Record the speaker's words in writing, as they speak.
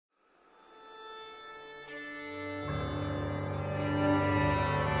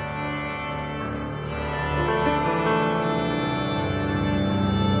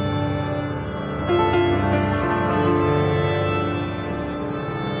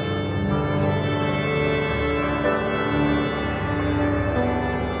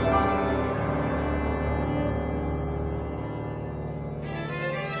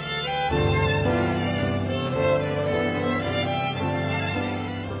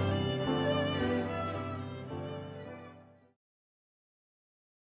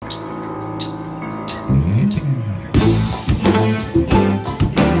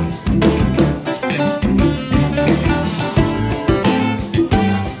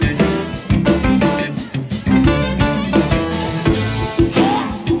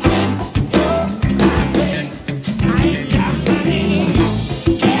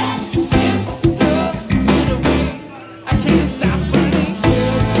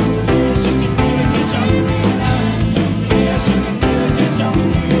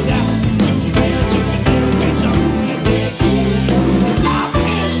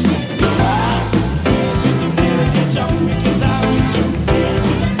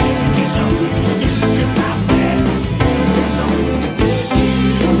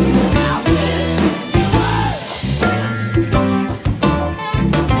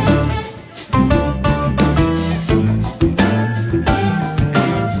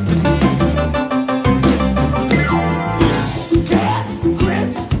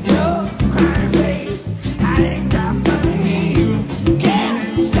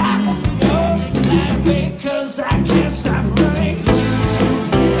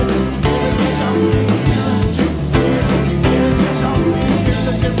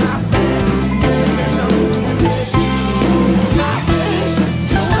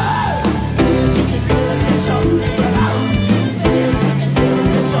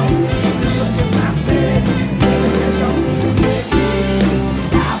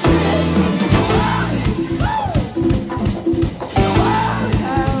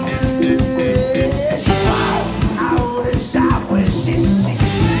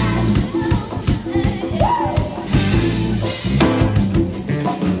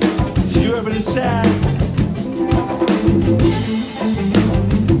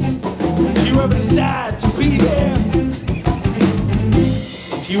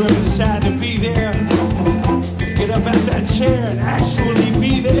you ever decide to be there, get up out that chair and actually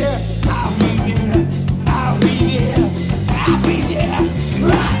be there. I'll be there, I'll be there, I'll be there,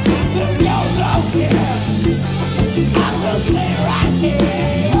 right there, nowhere. I will stay right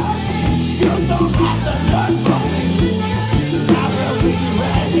here. You don't have to learn from me. I will be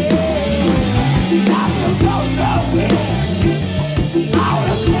right here. I will go nowhere. I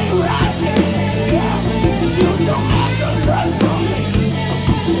will stay right here. You don't have to learn from me.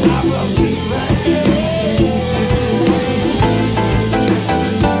 I will be right here.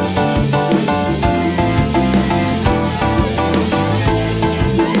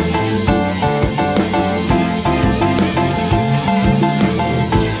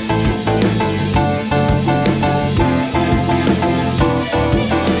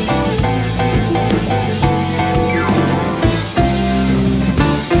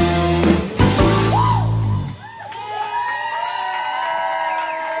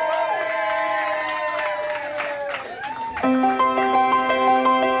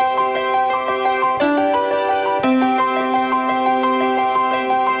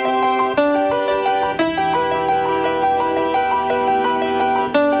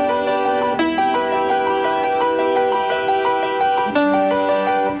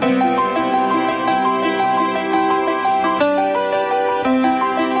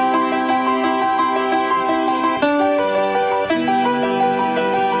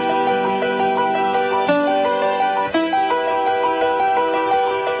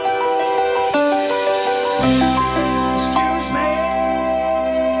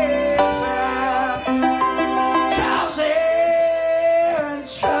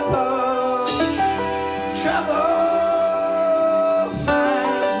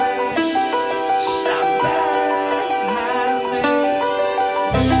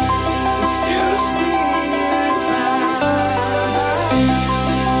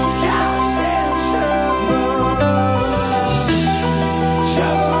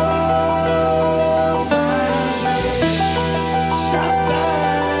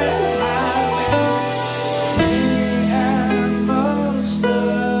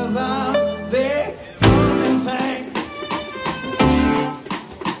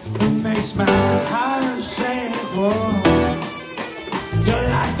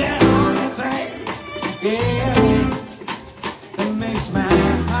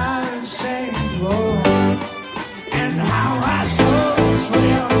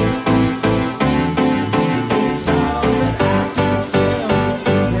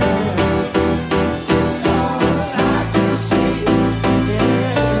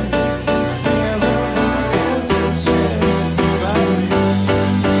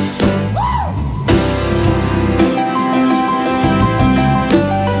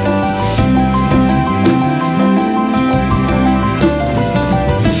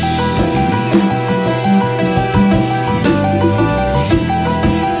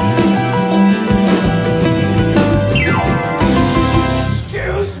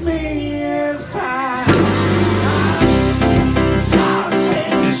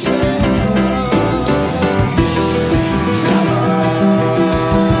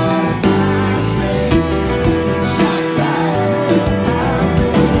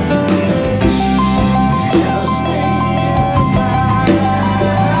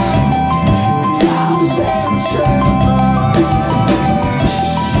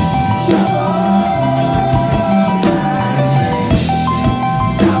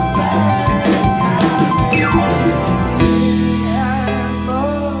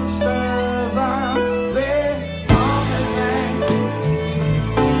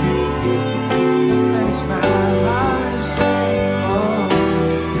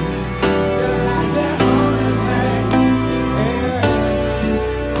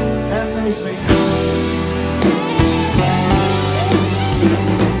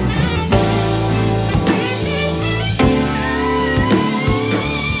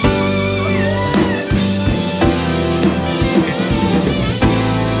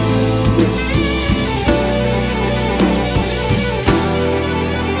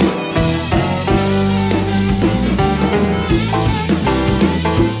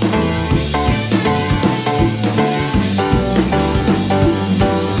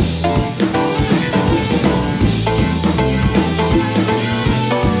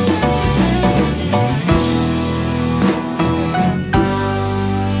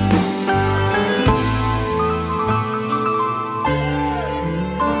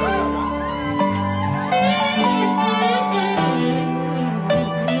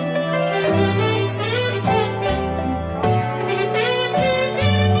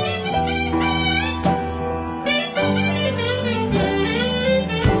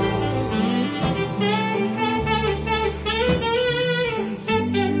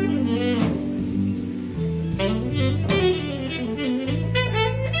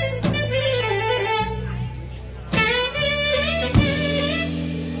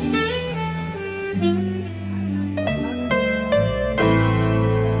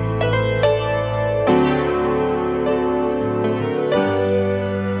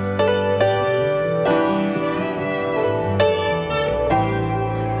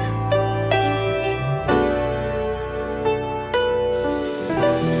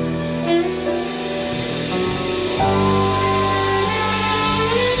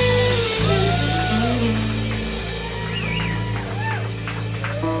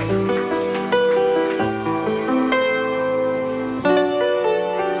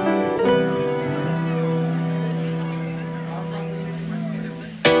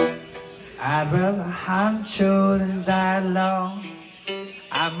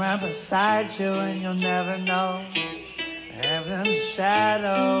 I'm right beside you and you'll never know. Having the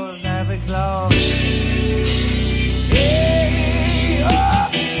shadow of every glow. Hey, oh.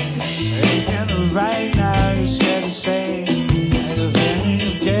 And right now you're scared to say. Like a feeling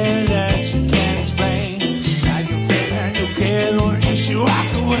you get that you can't explain. Like a feeling you get when you should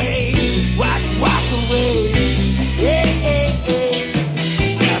walk away. Walk away. Hey, hey,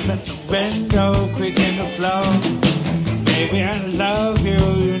 hey. Up at the window, quick in the flow. Baby, I love you,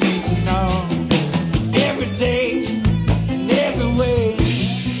 you need to know. Every day, in every way,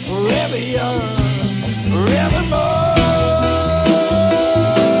 forever young, forever more.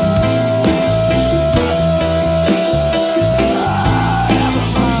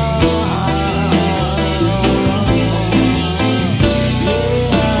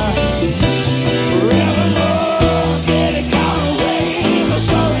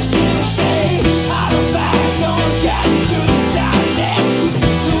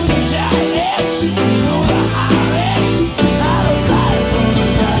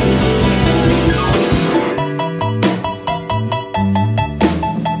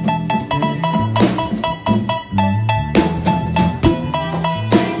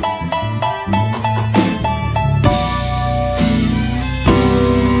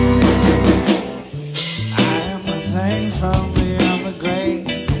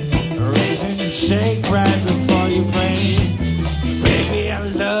 Shake right before you pray. Baby, I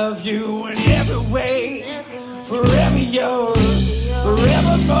love you in every way. Forever yours,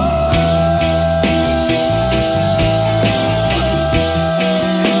 forevermore.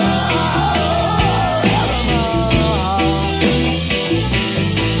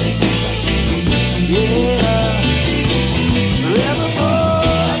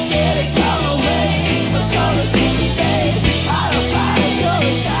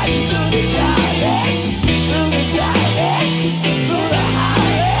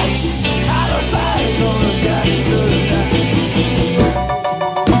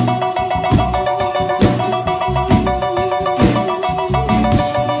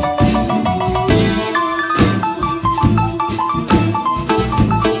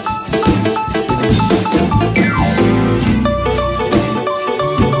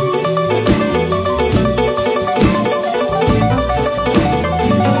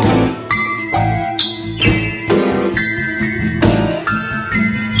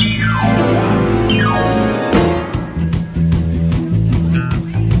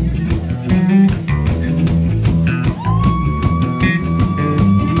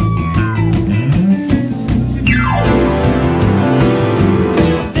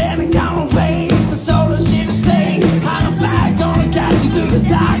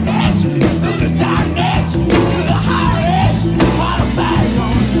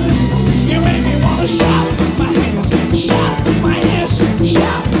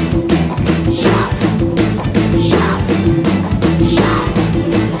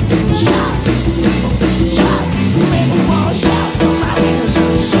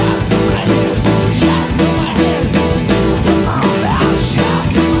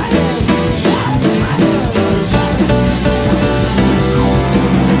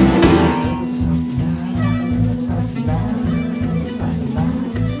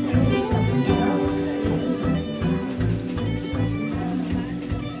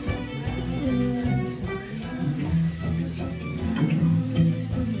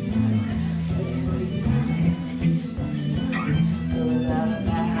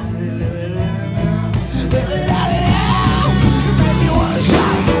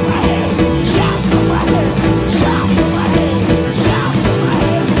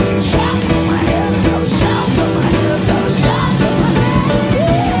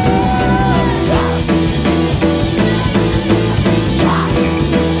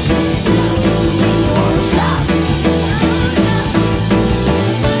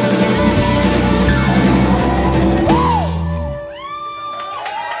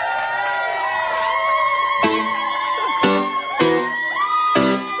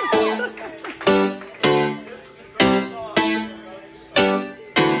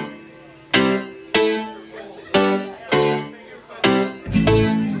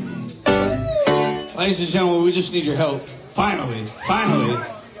 Ladies and gentlemen, we just need your help. Finally, this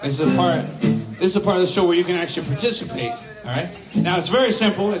is a part of the show where you can actually participate. All right. Now it's very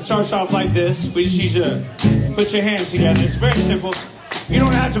simple. It starts off like this. We just need you to put your hands together. It's very simple. You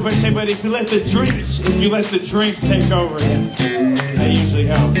don't have to participate, but if you let the drinks take over, that usually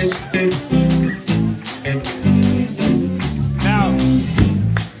helps.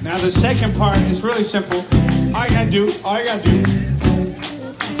 Now the second part is really simple. All you gotta do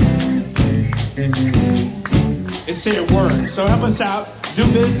is say a word. So help us out. do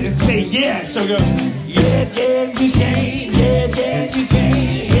this and say yeah. So it goes, yeah, yeah, you can, yeah, yeah, you can,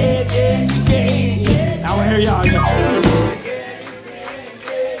 yeah, yeah, you can, yeah. Now I hear y'all go.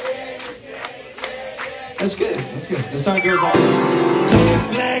 That's good, that's good. The song goes like this.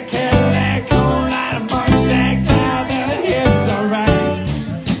 Black Cadillac, whole lot of marks, stacked high, then the hips alright.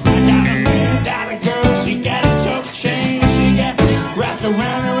 I got a $1 million girl, she got a choke chain, she got wrapped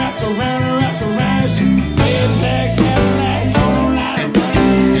around and wrapped around and wrapped around. She red black Cadillac, whole lot of marks,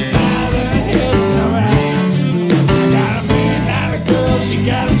 high, then the hips alright. I got a $1 million girl, she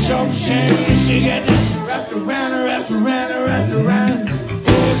got a choke chain, she got wrapped around and wrapped around and wrapped around.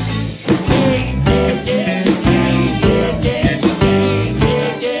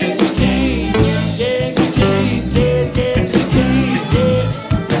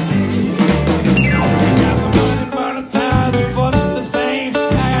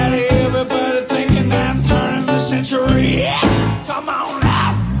 Come on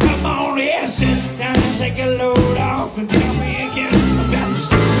out, come on here, sit down and take a load off and tell me again about the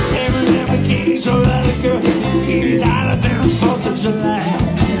 67 Lamborghinis or other girl. Bikinis hotter than the 4th of July.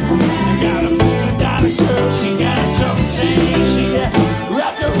 I got a $1 million girl, she got a choke chain, she got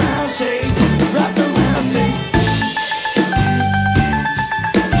wrapped around, shake, wrapped around, shake.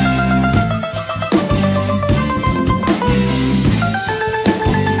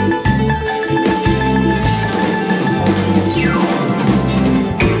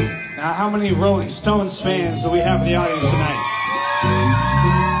 How many Rolling Stones fans do we have in the audience tonight?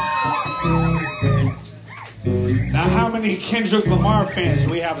 Now, how many Kendrick Lamar fans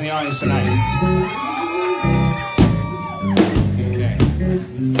do we have in the audience tonight? Okay.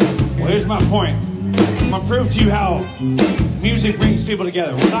 Well, here's my point. I'm going to prove to you how music brings people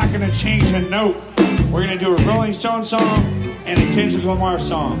together. We're not going to change a note. We're going to do a Rolling Stone song and a Kendrick Lamar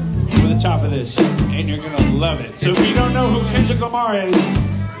song over the top of this. And you're going to love it. So if you don't know who Kendrick Lamar is,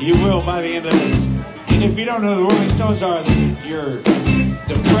 you will by the end of this. And if you don't know who the Rolling Stones are, then you're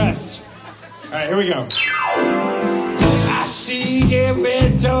depressed. All right, here we go. I see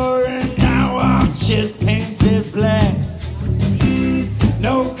every door and I want it painted black.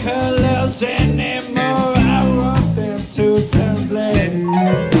 No colors anymore, I want them to turn black.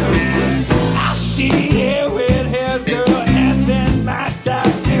 I see every hair girl and then my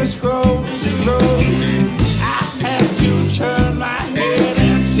darkness grows and grows. I have to turn my head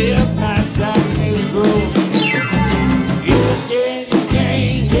till my darkness grows. Yeah, yeah, you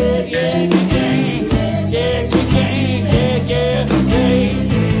can, yeah, yeah, you can, yeah, you can, yeah, yeah, yeah,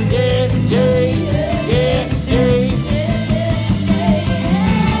 yeah, yeah, yeah.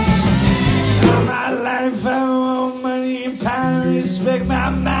 All my life I want money and power, respect my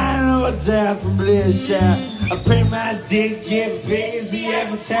mind, or die from bliss. I pray my dick get big as the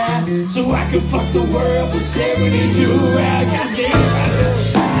appetite, so I can fuck the world with 72 hours. Goddamn, I love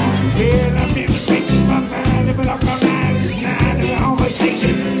yeah, I'm in the pictures, my mind, living up my mind, it's 9, and on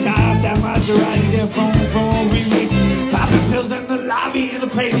vacation. Top that Maserati, their phone, we race. Popping pills in the lobby, in the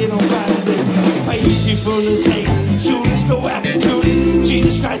payday on Friday. Pay people to say, shooters go after shooters.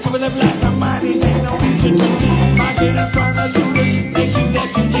 Jesus Christ, I will live life on mine, these ain't no need to do it. I get in front of looters, they do that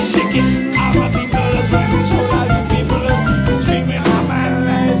to the ticket. All my people is running, so all you people are dreaming on my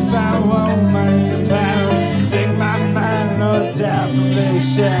life. I want money and power, think my mind or die from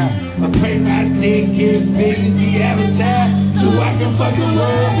this shit. I pray my dick get big as the avatar, so I can fuck the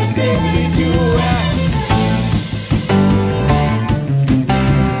world with 72 hours.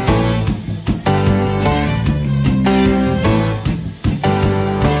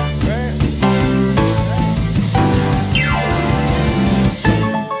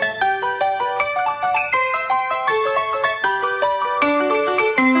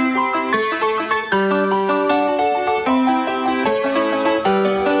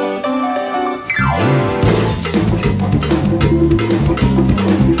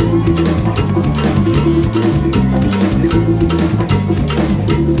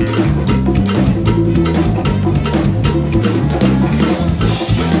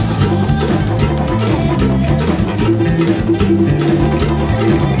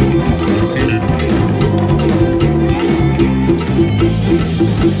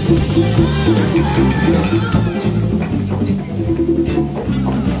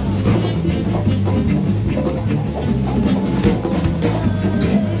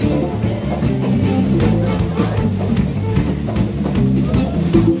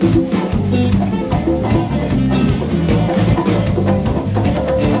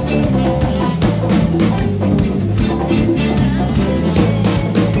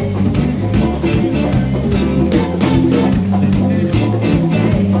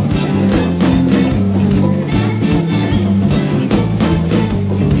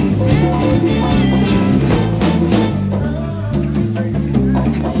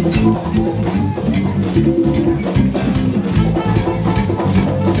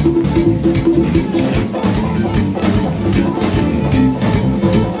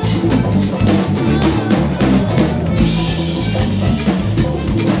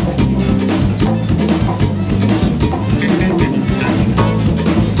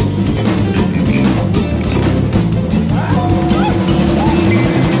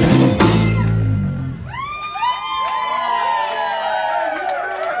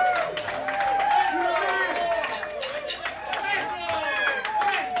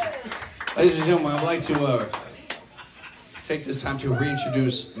 to take this time to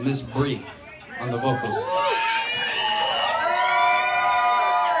reintroduce Miss Bree on the vocals.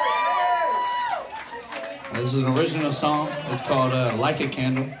 This is an original song. It's called Like a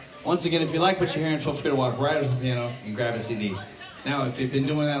Candle. Once again, if you like what you're hearing, feel free to walk right up to the piano and grab a CD. Now, if you've been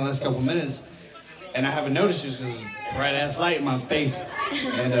doing that the last couple minutes, and I haven't noticed you because there's bright ass light in my face,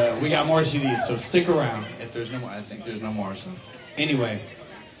 and we got more CDs, so stick around. If there's no more, I think there's no more. So anyway,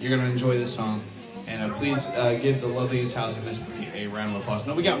 you're gonna enjoy this song, and please give the lovely and talented Miss Bree a round of applause.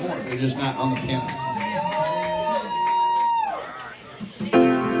 No, we got more. They're just not on the piano.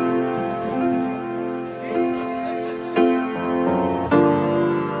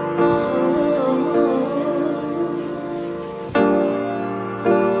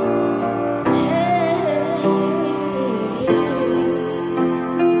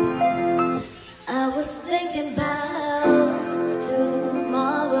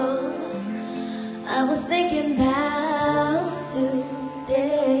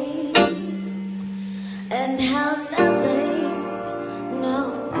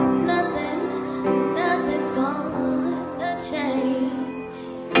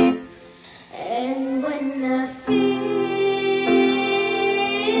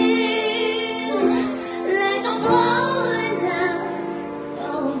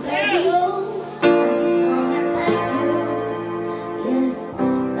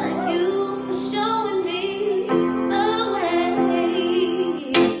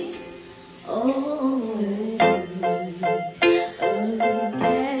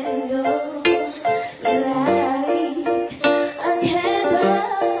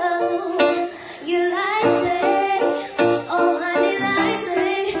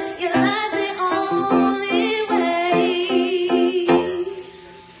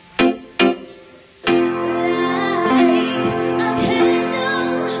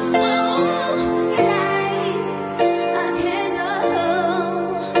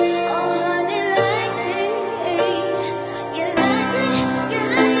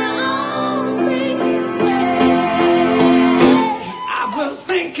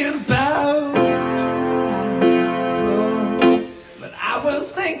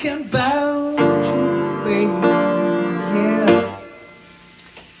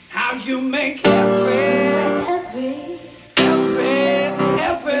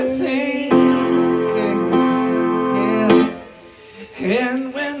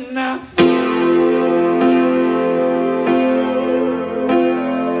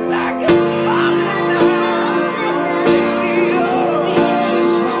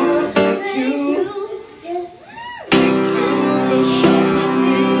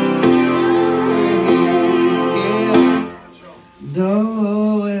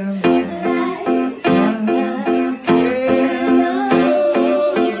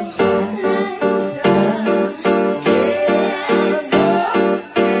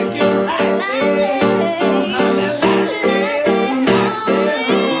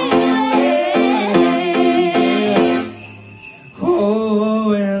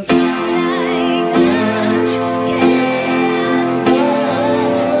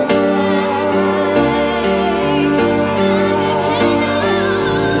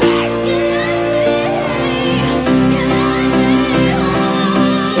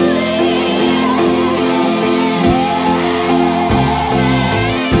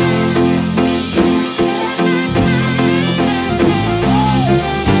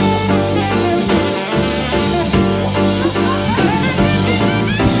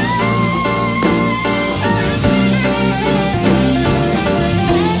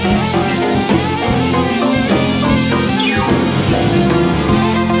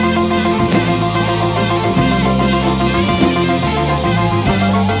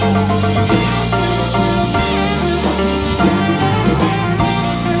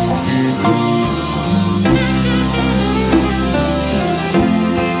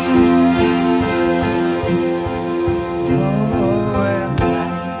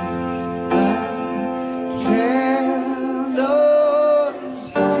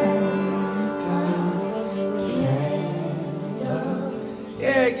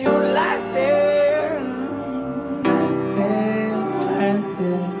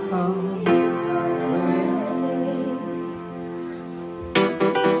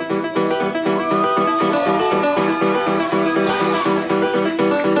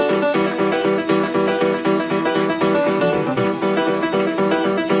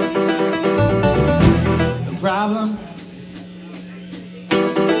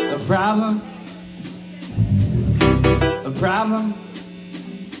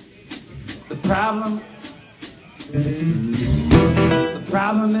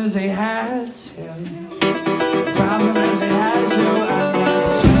 Problem is he has you. The problem is he has you. And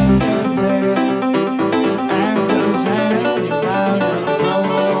he's taken dead. And his hands found the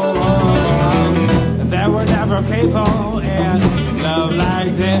there were never people in love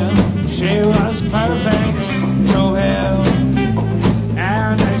like this. She was perfect to him.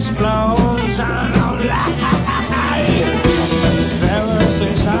 An explosion of life. There were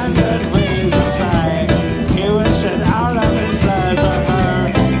 600 reasons why he would shed all of his blood for her.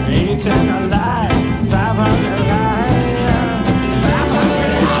 Eating alive, 500 lions,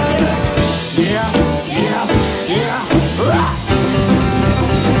 500 lions. Yeah, yeah, yeah.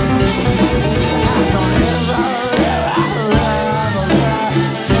 I don't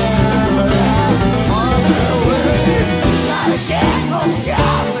ever want to wait. Not again, oh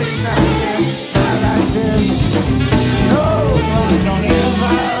God, please not again. Not like this. No, I don't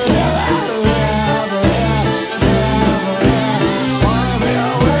ever wanna be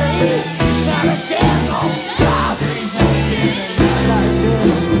away. Not again, oh God, please not again. Not like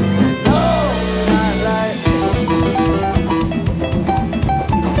this. No, not like.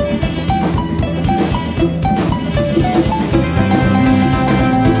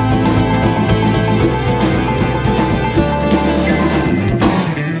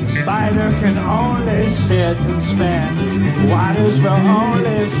 Spider can only sit and spin. Waters will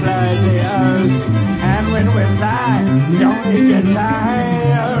only flood the earth. And when we fly, we only get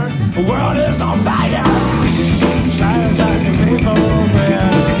tired. The world is on fire. Try to find the people with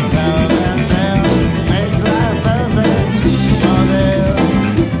love and them. Make life perfect for them.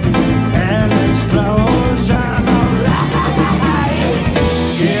 An explosion of life.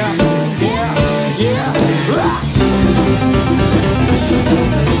 Yeah, yeah, yeah.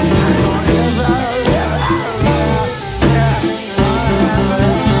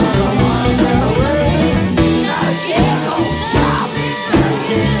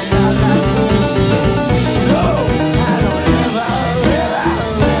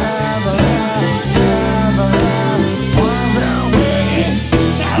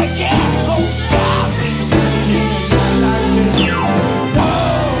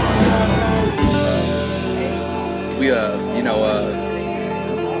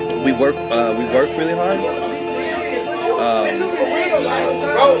 We work really hard.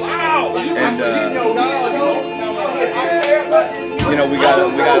 And we got a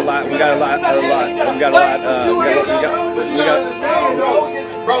lot.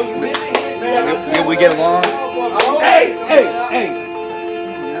 We get along. Hey.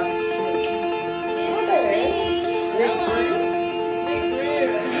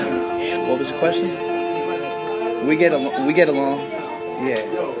 What was the question? We get along.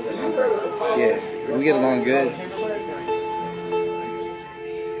 Yeah, we get along good.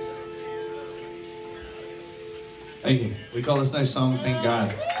 Thank you. We call this next song Thank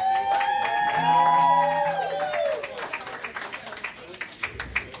God.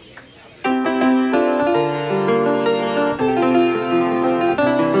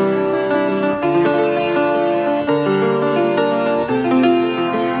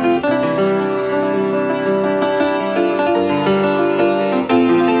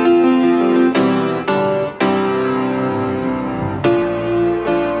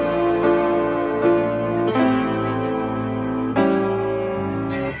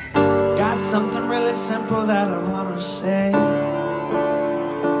 Something really simple that I want to say.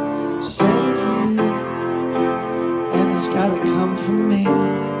 Say to you, and it's gotta come from me.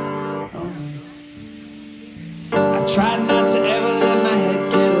 I tried not to ever let my head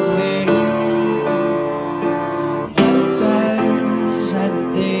get away, but it does, and it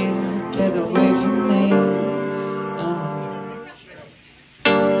did get away from me.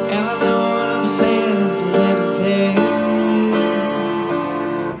 And I know what I'm saying is a little thing.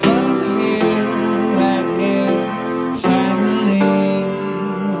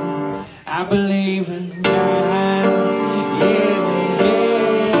 I believe in God, yeah.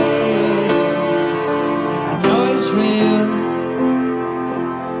 I know it's real,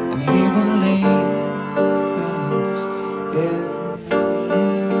 and He believes in me.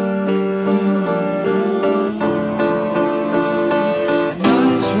 I know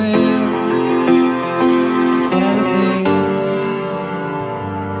it's real, it's gotta be.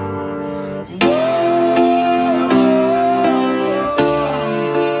 Whoa, whoa, whoa.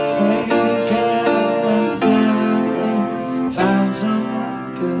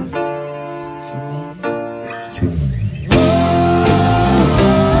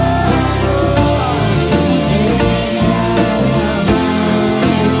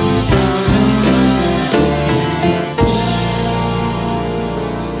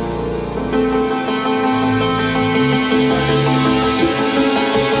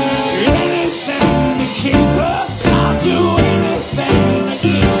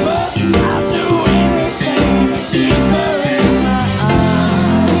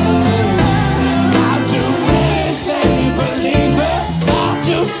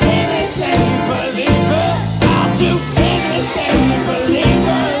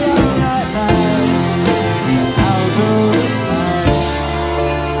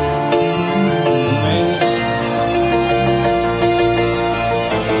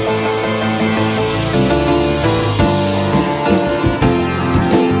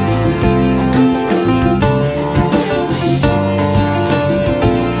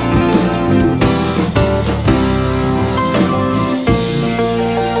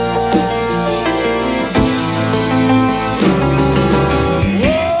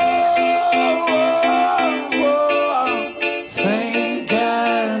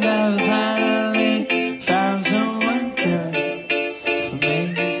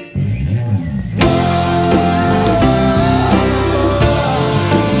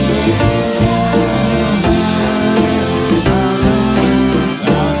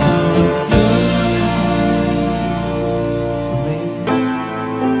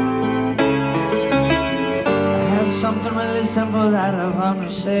 want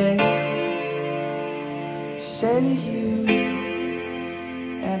to say to you,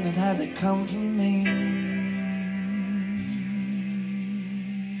 and it had to come from me.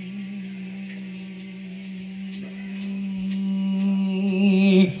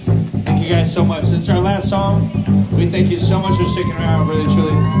 Thank you guys so much. It's our last song. We thank you so much for sticking around, really,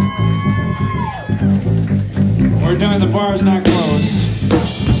 truly. We're doing the bar's not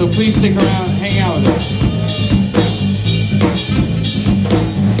closed, so please stick around and hang out with us.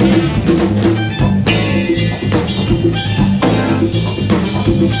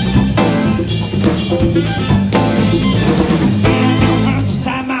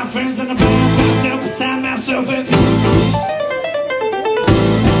 Beside my friends and I found myself beside myself and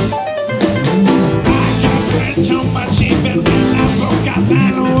too much even when I broke, I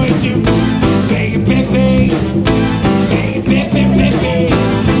found a way to baby,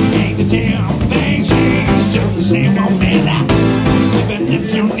 ain't the damn thing changed, still the same old man. Even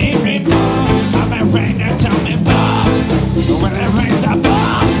if you need me more, I'm at right now, tell me more. When it rains, I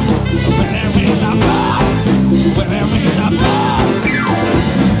ball. When it rains, I ball. When it rains, I ball.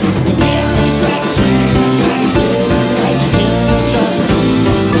 The feeling's that dream, that's feeling that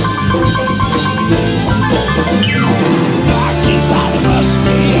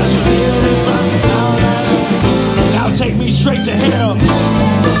take me straight to hell.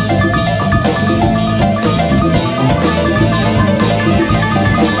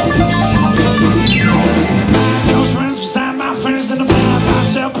 Those friends beside my friends and about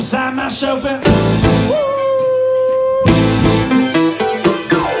myself beside myself and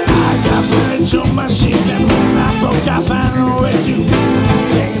I got plenty too much even when I broke I found a way to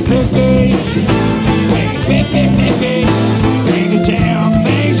baby ain't a damn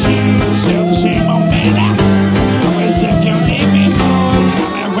thing changed, still the same old man. If you need me more,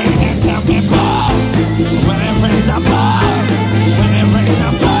 come and rain and tell me more. When it rains, I pour. When it rains, I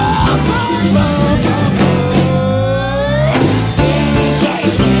pour.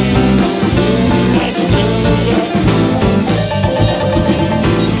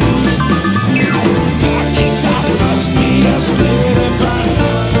 Back inside, it must be a split and burn.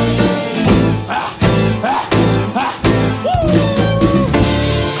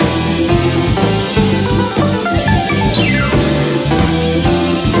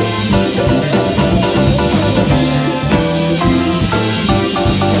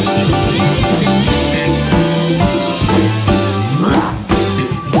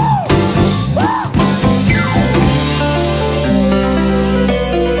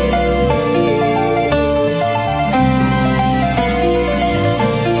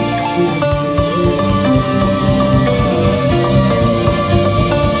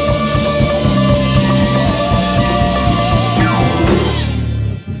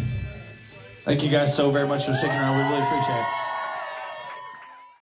 Thank you guys so very much for sticking around. We really appreciate it.